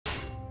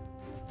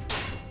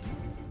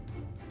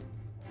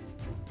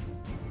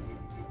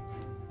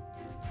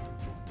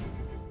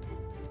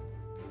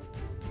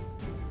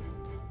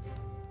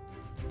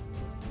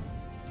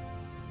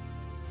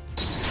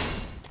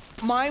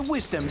My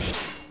wisdom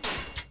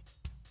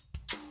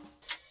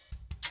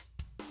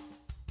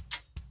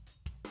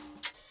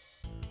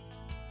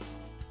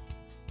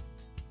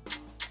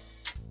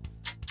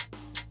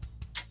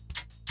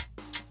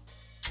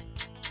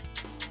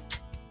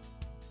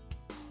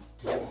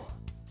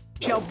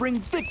shall bring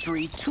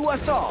victory to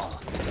us all.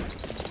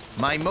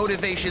 My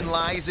motivation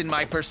lies in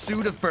my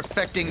pursuit of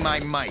perfecting my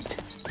might.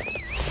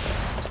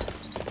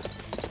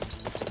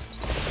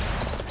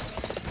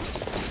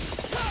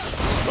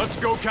 Let's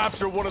go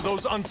capture one of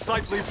those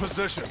unsightly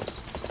positions.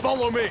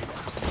 Follow me.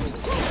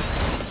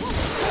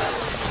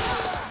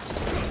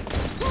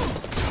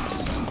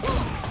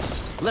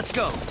 Let's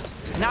go.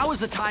 Now is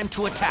the time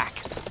to attack.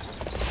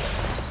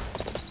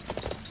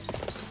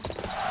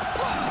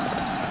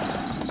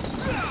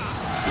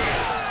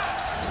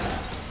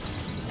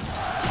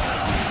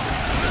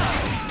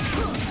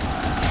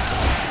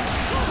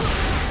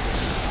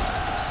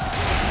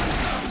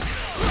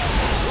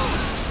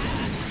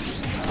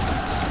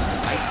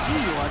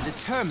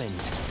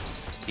 Determined.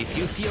 If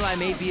you feel I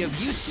may be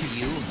of use to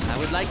you, I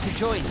would like to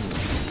join you.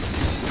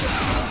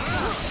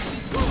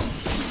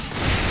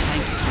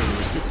 Thank you for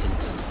your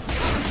assistance.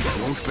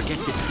 I won't forget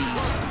this deed.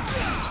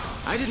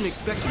 I didn't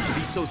expect you to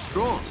be so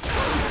strong.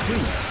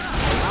 Please,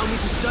 allow me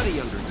to study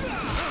under you.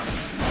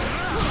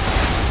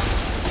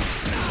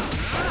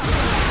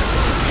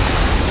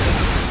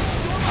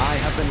 I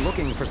have been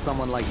looking for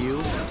someone like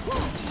you.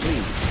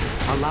 Please,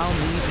 allow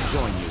me to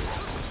join you.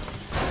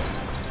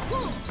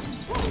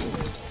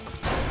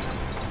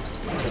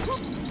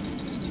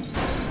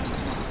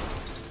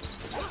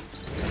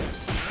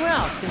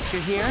 Well, since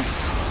you're here,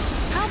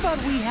 how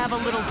about we have a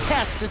little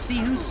test to see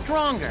who's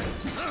stronger?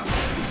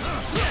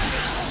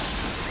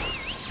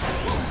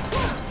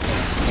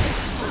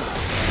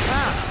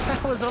 Wow,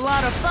 that was a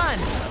lot of fun.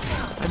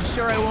 I'm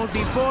sure I won't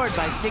be bored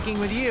by sticking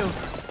with you.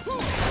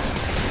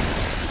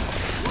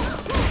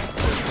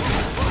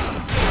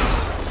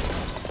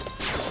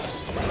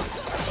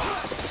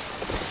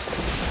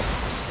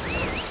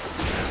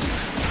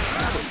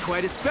 That was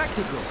quite a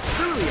spectacle.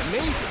 Truly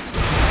amazing.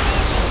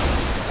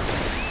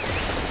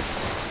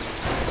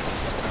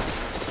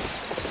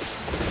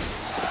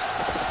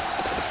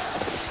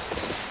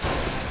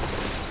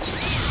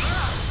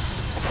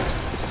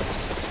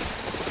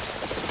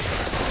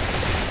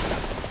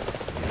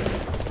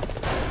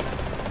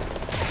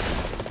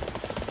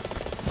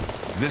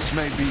 This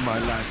may be my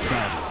last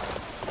battle.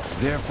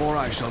 Therefore,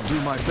 I shall do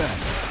my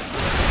best.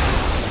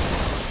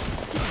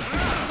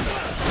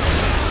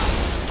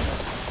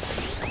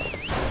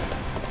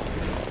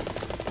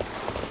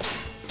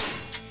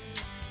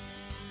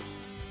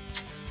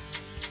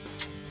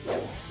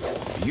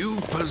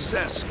 You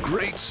possess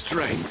great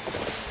strength.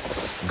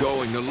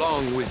 Going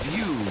along with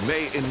you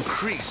may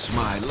increase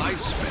my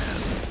lifespan.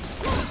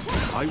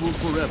 I will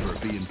forever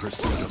be in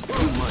pursuit of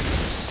true might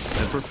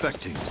and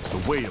perfecting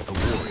the way of the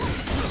warrior.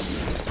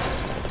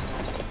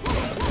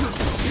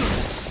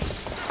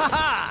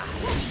 Ha-ha!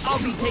 I'll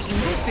be taking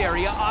this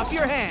area off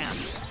your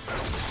hands.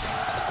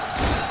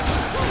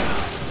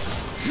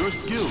 Your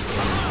skills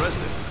are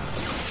impressive.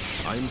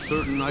 I am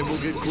certain I will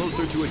get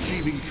closer to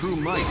achieving true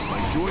might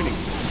by joining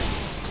you.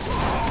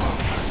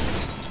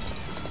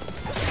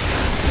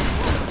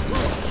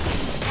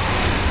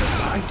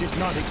 I did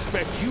not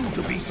expect you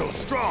to be so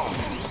strong.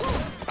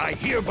 I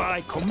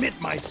hereby commit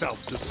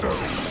myself to serve.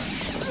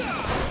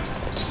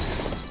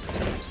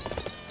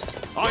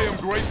 I am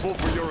grateful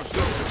for your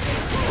assistance.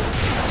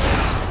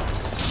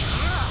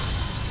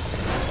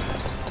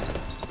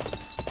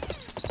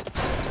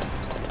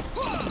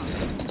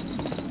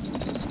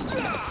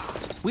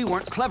 We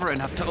weren't clever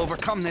enough to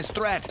overcome this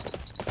threat.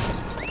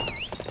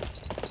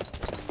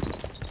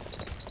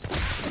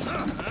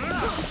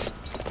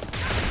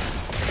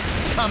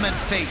 Come and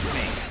face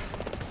me.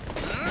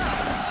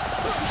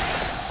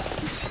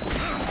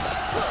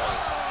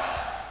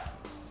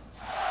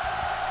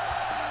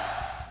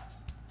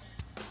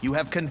 You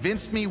have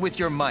convinced me with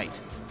your might.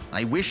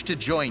 I wish to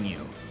join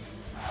you.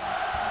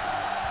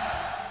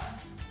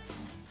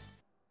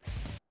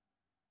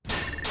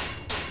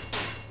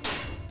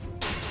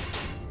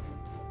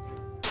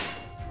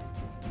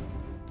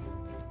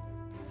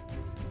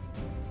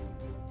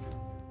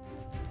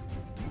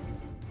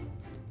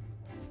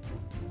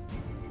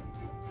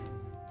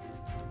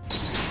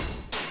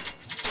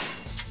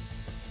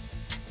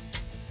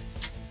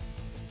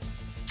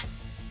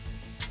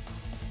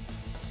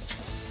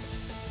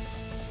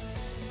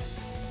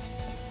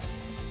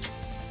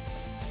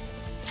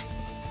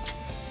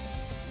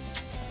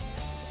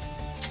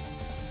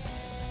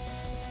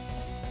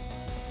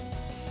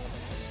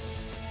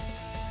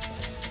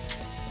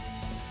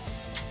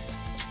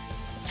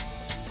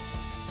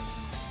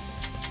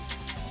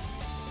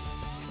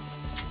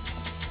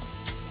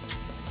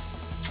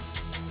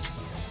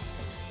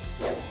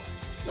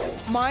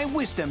 My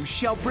wisdom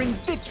shall bring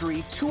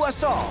victory to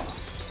us all.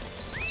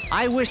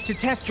 I wish to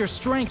test your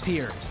strength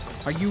here.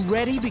 Are you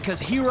ready? Because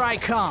here I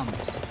come.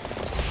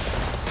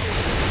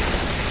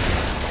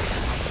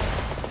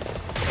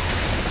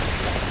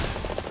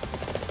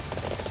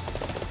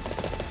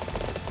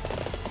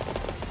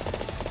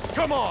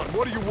 Come on,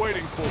 what are you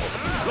waiting for?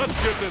 Let's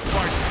get this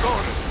fight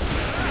started.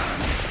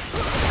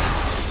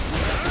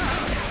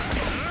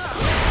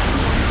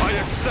 I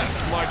accept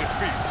my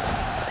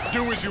defeat.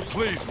 Do as you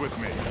please with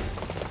me.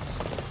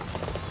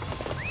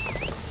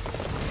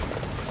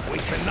 We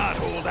cannot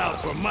hold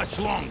out for much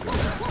longer.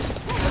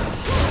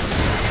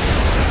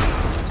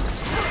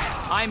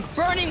 I'm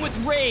burning with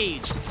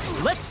rage.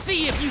 Let's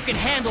see if you can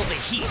handle the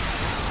heat.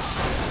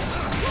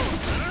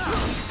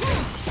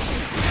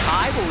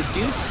 I will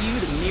reduce you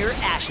to mere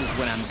ashes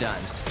when I'm done.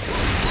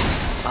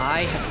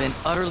 I have been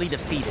utterly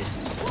defeated.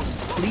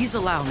 Please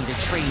allow me to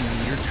train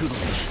under your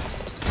tutelage.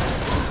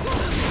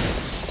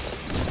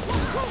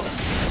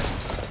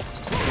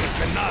 We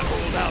cannot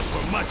hold out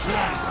for much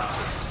longer.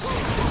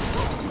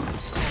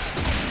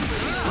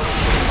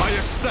 I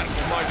accept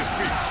my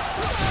defeat.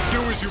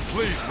 Do as you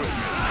please with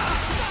me.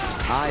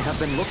 I have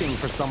been looking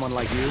for someone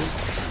like you.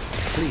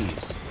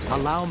 Please,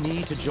 allow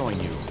me to join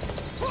you.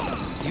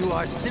 You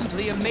are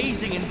simply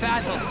amazing in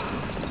battle.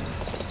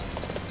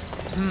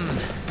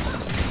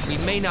 We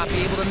may not be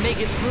able to make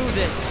it through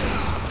this.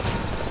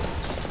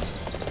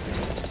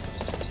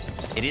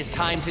 It is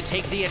time to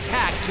take the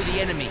attack to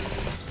the enemy.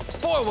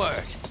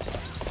 Forward!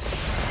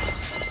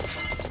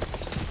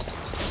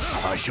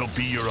 I shall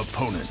be your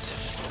opponent.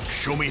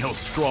 Show me how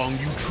strong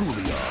you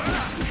truly are.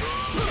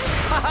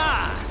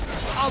 Ha-ha!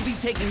 I'll be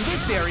taking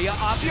this area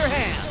off your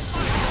hands.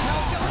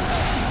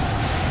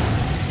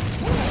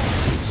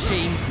 It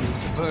shames me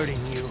to burden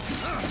you.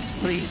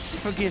 Please,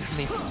 forgive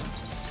me.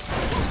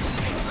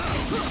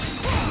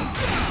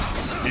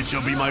 It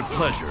shall be my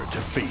pleasure to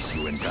face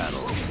you in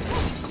battle.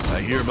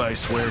 I hereby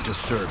swear to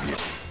serve you.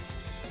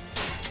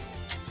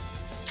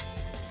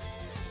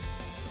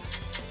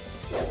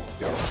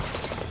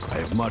 I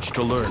have much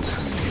to learn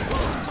from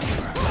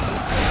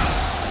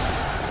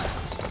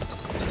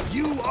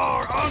you. You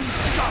are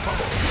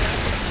unstoppable!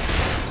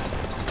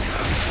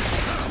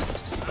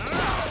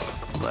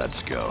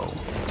 Let's go.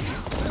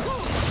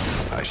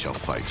 I shall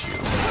fight you.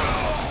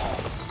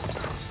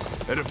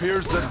 It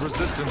appears that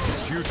resistance is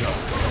futile.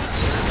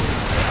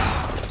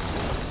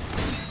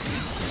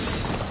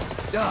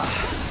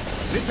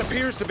 This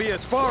appears to be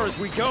as far as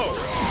we go.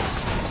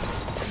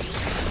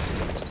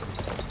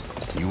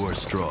 You are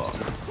strong.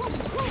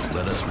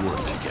 Let us work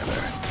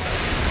together.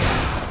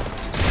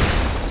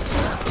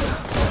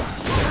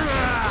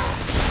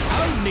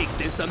 I'll make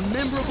this a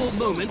memorable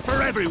moment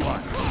for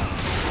everyone.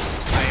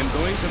 I am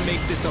going to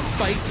make this a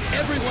fight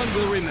everyone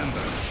will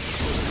remember.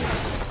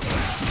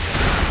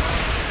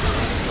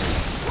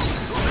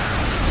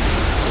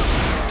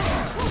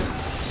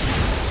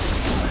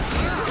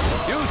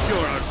 You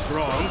sure are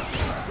strong.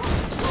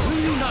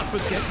 Will you not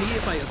forget me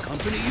if I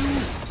accompany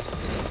you?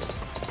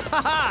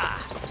 Ha-ha!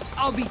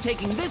 I'll be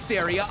taking this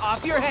area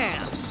off your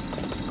hands.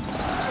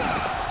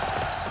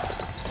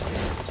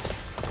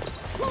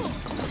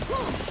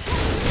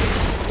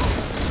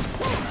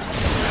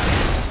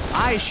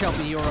 I shall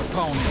be your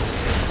opponent.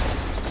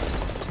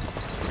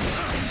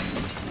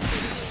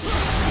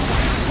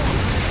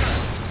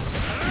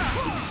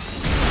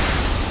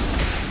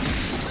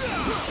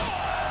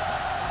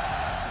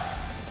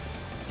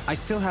 I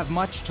still have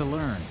much to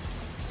learn.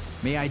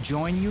 May I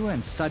join you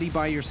and study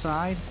by your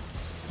side?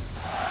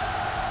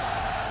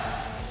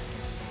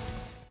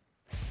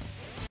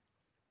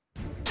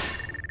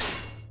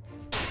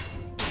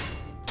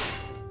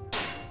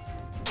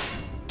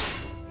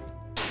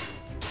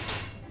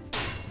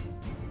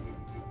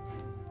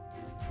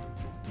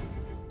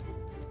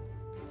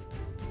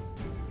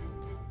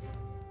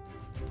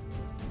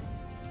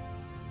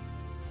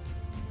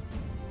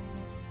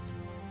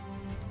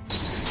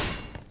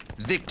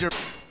 Victory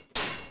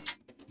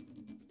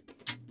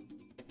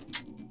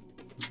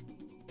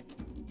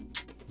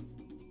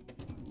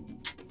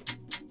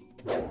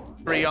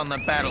on the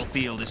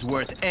battlefield is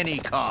worth any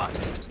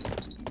cost.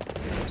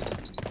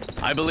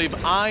 I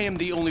believe I am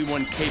the only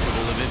one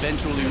capable of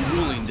eventually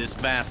ruling this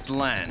vast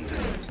land.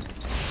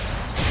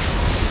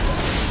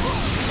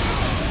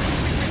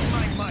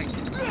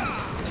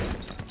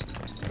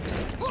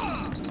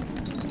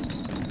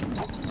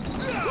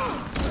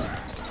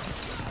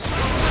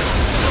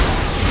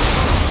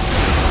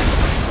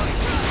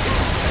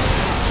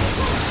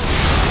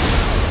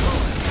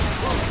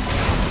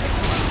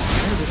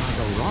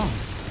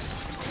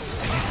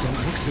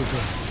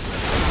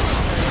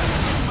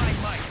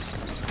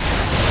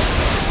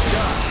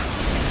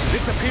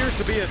 This appears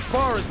to be as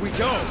far as we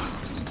go.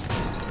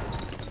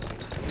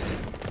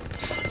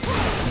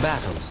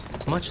 Battles,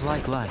 much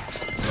like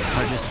life,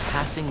 are just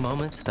passing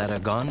moments that are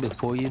gone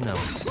before you know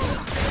it.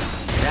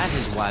 That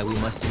is why we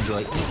must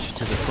enjoy each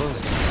to the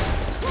fullest.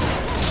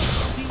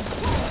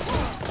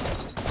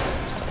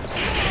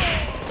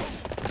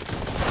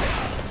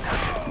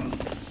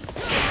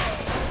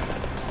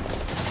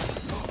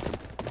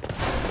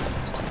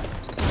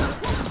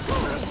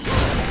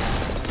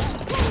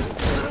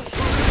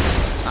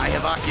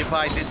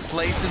 Occupied this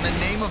place in the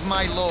name of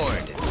my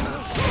lord.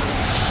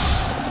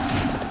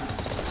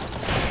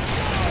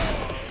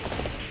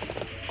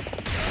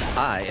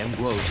 I am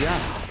Guo Jia.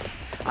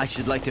 I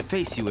should like to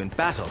face you in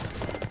battle.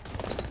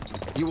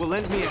 You will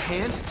lend me a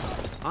hand?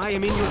 I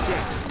am in your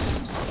debt.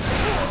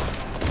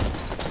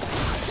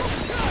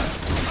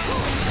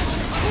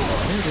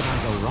 Where did I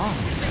go wrong?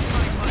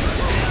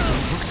 Things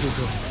don't look too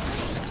good.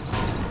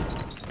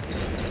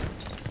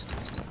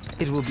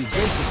 It will be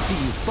great to see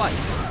you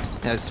fight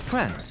as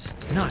friends,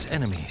 not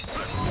enemies.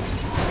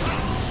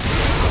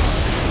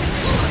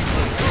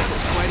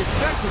 Quite a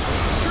spectacle.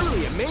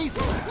 Truly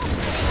amazing.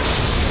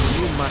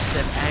 You must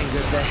have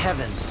angered the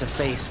heavens to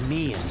face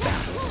me in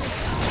battle.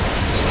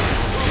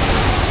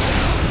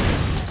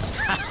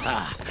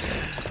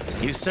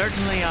 You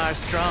certainly are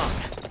strong.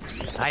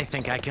 I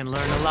think I can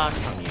learn a lot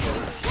from you.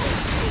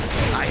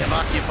 I have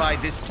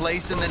occupied this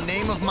place in the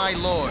name of my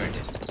lord.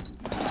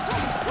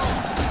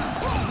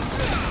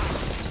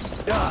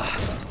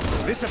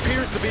 This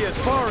appears to be as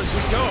far as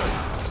we go.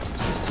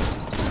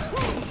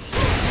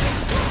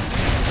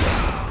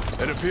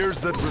 It appears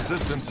that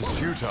resistance is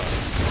futile.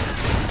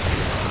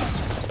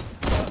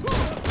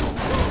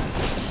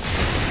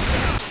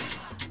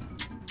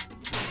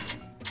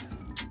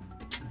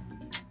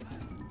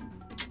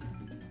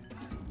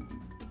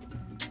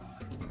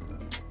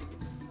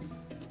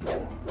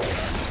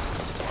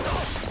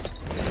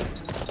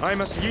 I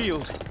must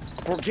yield.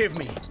 Forgive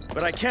me,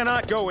 but I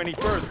cannot go any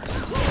further.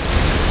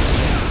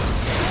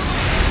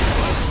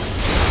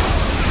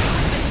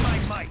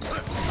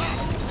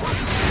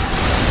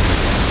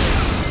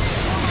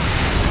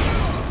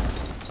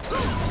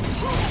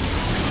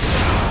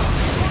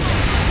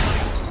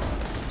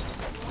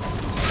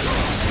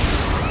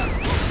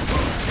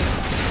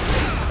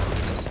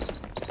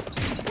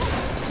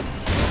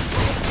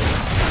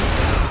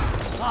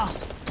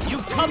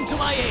 You've come to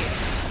my aid.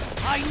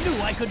 I knew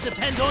I could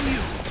depend on you.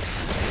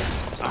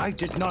 I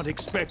did not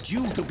expect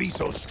you to be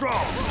so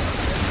strong.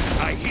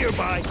 I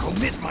hereby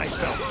commit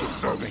myself to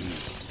serving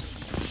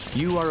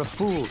you. You are a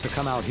fool to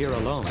come out here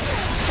alone.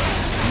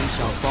 You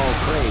shall fall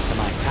prey to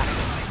my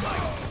tactics.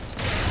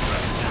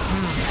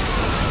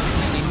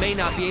 We may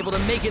not be able to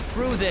make it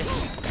through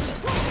this.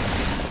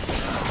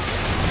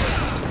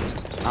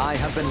 I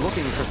have been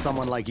looking for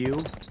someone like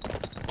you.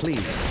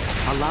 Please,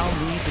 allow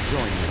me to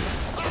join you.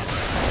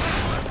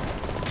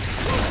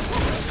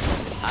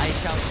 I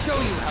shall show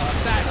you how a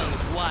battle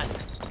is won.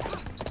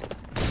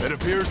 It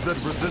appears that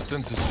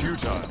resistance is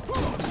futile.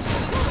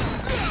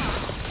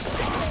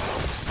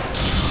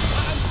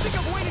 I'm sick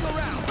of waiting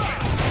around.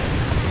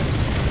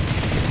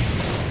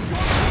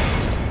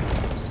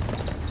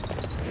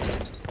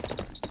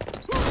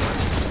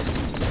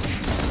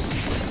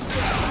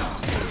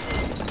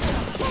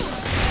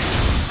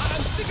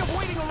 I'm sick of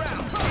waiting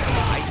around.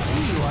 I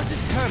see you are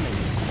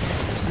determined.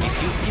 If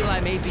you feel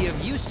I may be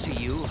of use to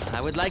you,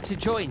 I would like to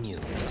join you.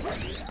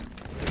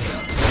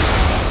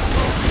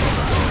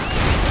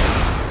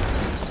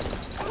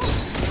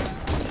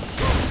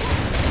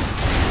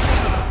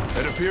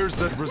 It appears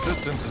that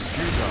resistance is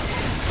futile.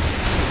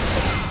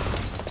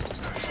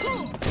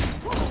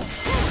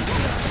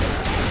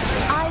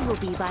 I will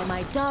be by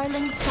my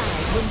darling's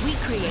side when we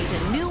create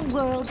a new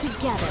world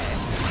together.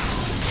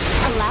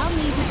 Allow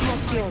me to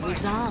test your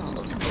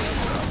resolve.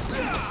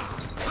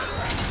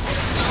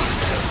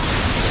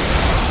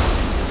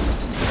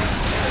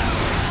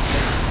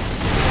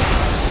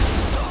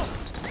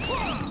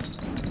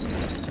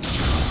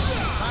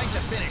 Time to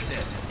finish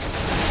this.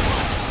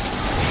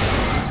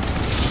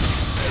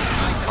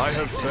 I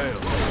have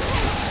failed.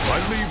 I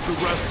leave the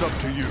rest up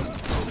to you.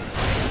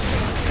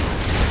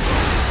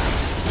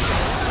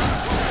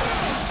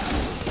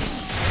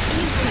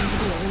 You seem to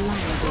be a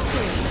reliable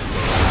person.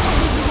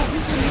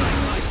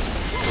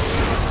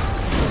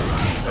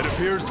 It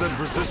appears that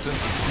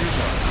resistance is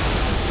futile.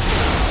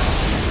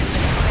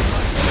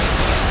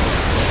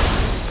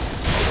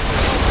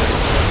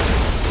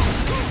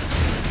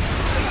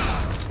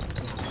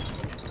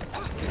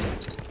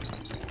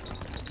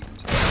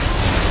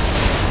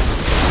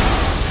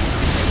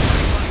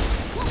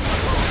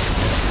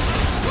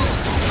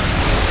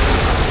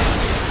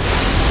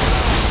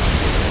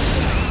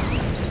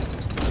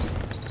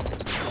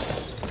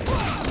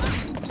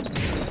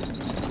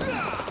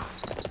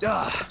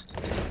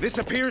 This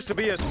appears to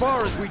be as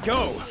far as we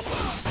go.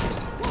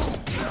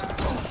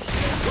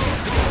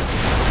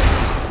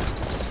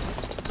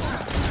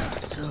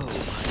 So,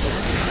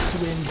 that has to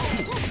end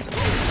here.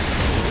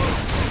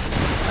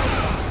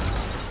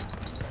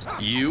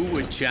 You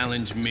would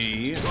challenge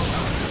me?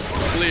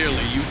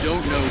 Clearly, you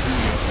don't know who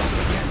you're up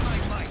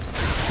against.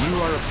 You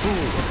are a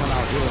fool to come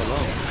out here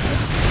alone.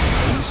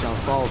 You shall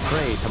fall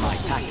prey to my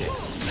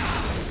tactics.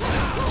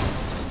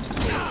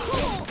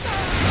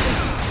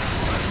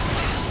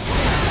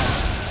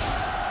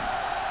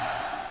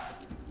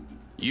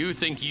 You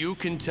think you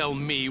can tell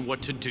me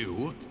what to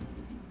do?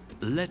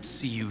 Let's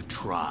see you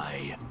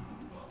try.